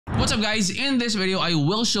What's up guys, in this video I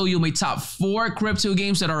will show you my top 4 crypto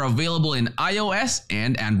games that are available in iOS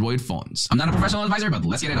and Android phones. I'm not a professional advisor, but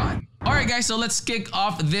let's get it on. Alright guys, so let's kick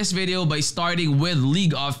off this video by starting with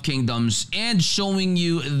League of Kingdoms and showing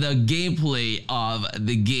you the gameplay of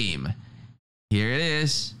the game. Here it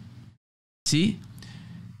is. See?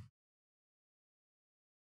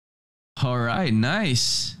 Alright,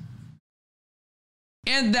 nice.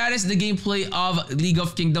 And that is the gameplay of League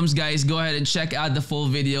of Kingdoms, guys. Go ahead and check out the full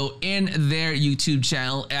video in their YouTube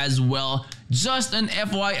channel as well. Just an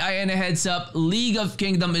FYI and a heads up, League of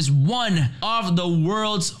Kingdoms is one of the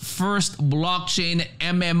world's first blockchain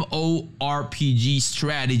MMORPG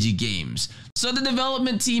strategy games. So the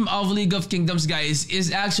development team of League of Kingdoms, guys,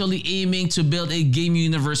 is actually aiming to build a game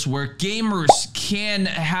universe where gamers can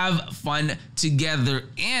have fun together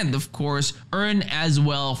and, of course, earn as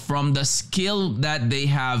well from the skill that they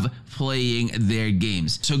have playing their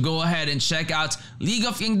games. So go ahead and check out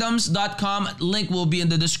leagueofkingdoms.com. Link will be in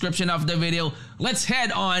the description of the video. Let's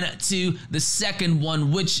head on to the second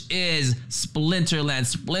one, which is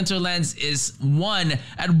Splinterlands. Splinterlands is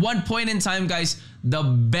at one point in time, guys, the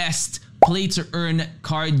best play to earn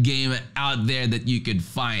card game out there that you could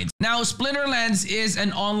find. Now, Splinterlands is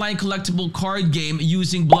an online collectible card game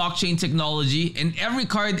using blockchain technology, and every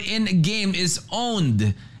card in a game is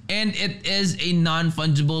owned. And it is a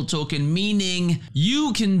non-fungible token, meaning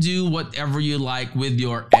you can do whatever you like with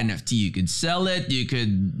your NFT. You could sell it, you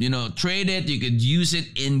could, trade it, you could use it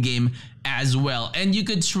in-game as well. And you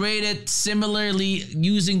could trade it similarly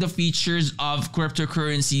using the features of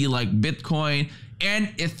cryptocurrency like Bitcoin and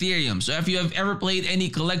Ethereum. So if you have ever played any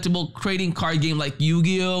collectible trading card game like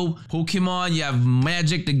Yu-Gi-Oh, Pokemon, you have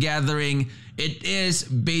Magic the Gathering, it is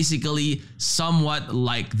basically somewhat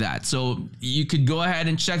like that. So you could go ahead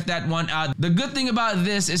and check that one out. The good thing about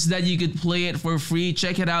this is that you could play it for free,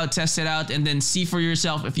 check it out, test it out, and then see for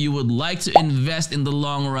yourself if you would like to invest in the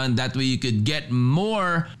long run. That way you could get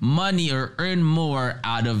more money or earn more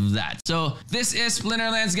out of that. So this is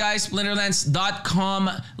Splinterlands, guys. Splinterlands.com.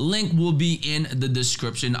 Link will be in the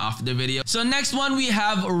description of the video. So next one we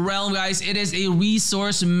have Realm, guys. It is a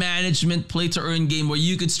resource management play to earn game where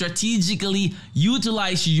you could strategically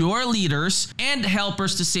utilize your leaders and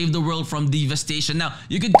helpers to save the world from devastation. Now,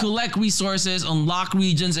 you could collect resources, unlock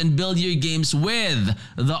regions, and build your games with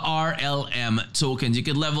the RLM tokens. You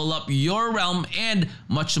could level up your realm and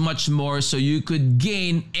much more, so you could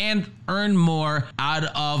gain and earn more out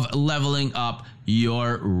of leveling up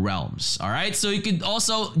your realms. All right, so you could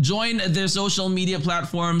also join their social media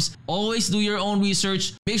platforms. Always do your own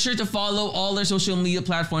research. Make sure to follow all their social media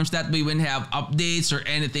platforms. That way when they have updates or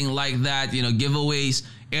anything like that, giveaways,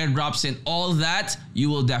 airdrops, and all that, you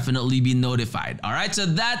will definitely be notified. All right, so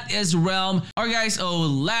that is Realm. All right, guys,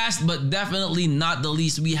 last but definitely not the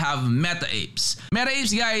least, we have Meta Apes. Meta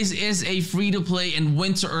Apes, guys, is a free-to-play and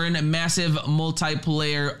win-to-earn massive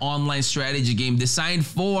multiplayer online strategy game designed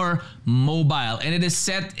for mobile, and it is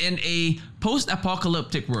set in a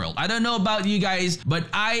post-apocalyptic world. I don't know about you guys, but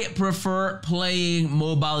I prefer playing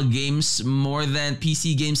mobile games more than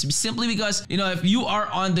PC games, simply because, if you are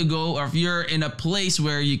on the go or if you're in a place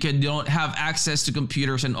where you don't have access to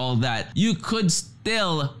computers and all that, you could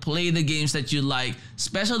still play the games that you like,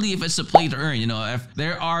 especially if it's a play to earn. If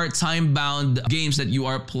there are time-bound games that you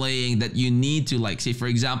are playing that you need to, like, say for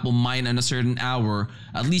example, mine in a certain hour,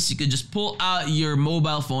 at least you could just pull out your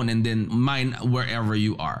mobile phone and then mine wherever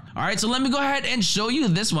you are. All right, so let me go ahead and show you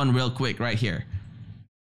this one real quick right here.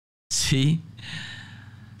 See?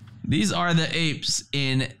 These are the apes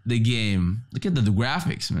in the game. Look at the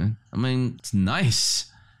graphics, man. I mean, it's nice.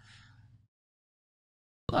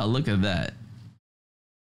 Oh, look at that.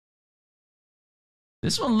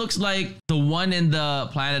 This one looks like the one in the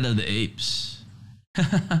Planet of the Apes.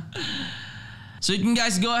 So you can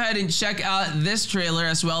guys go ahead and check out this trailer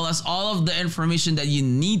as well as all of the information that you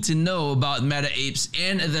need to know about Meta Apes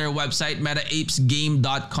in their website,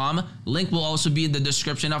 metaapesgame.com. Link will also be in the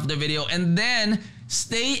description of the video. And then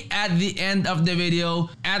stay at the end of the video.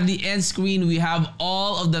 At the end screen, we have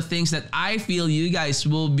all of the things that I feel you guys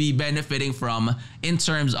will be benefiting from in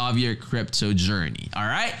terms of your crypto journey. All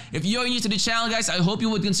right, if you're new to the channel, guys, I hope you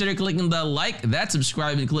would consider clicking the like, that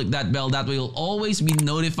subscribe, and click that bell. That way you'll always be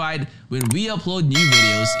notified when we upload new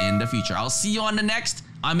videos in the future. I'll see you on the next.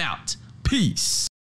 I'm out. Peace.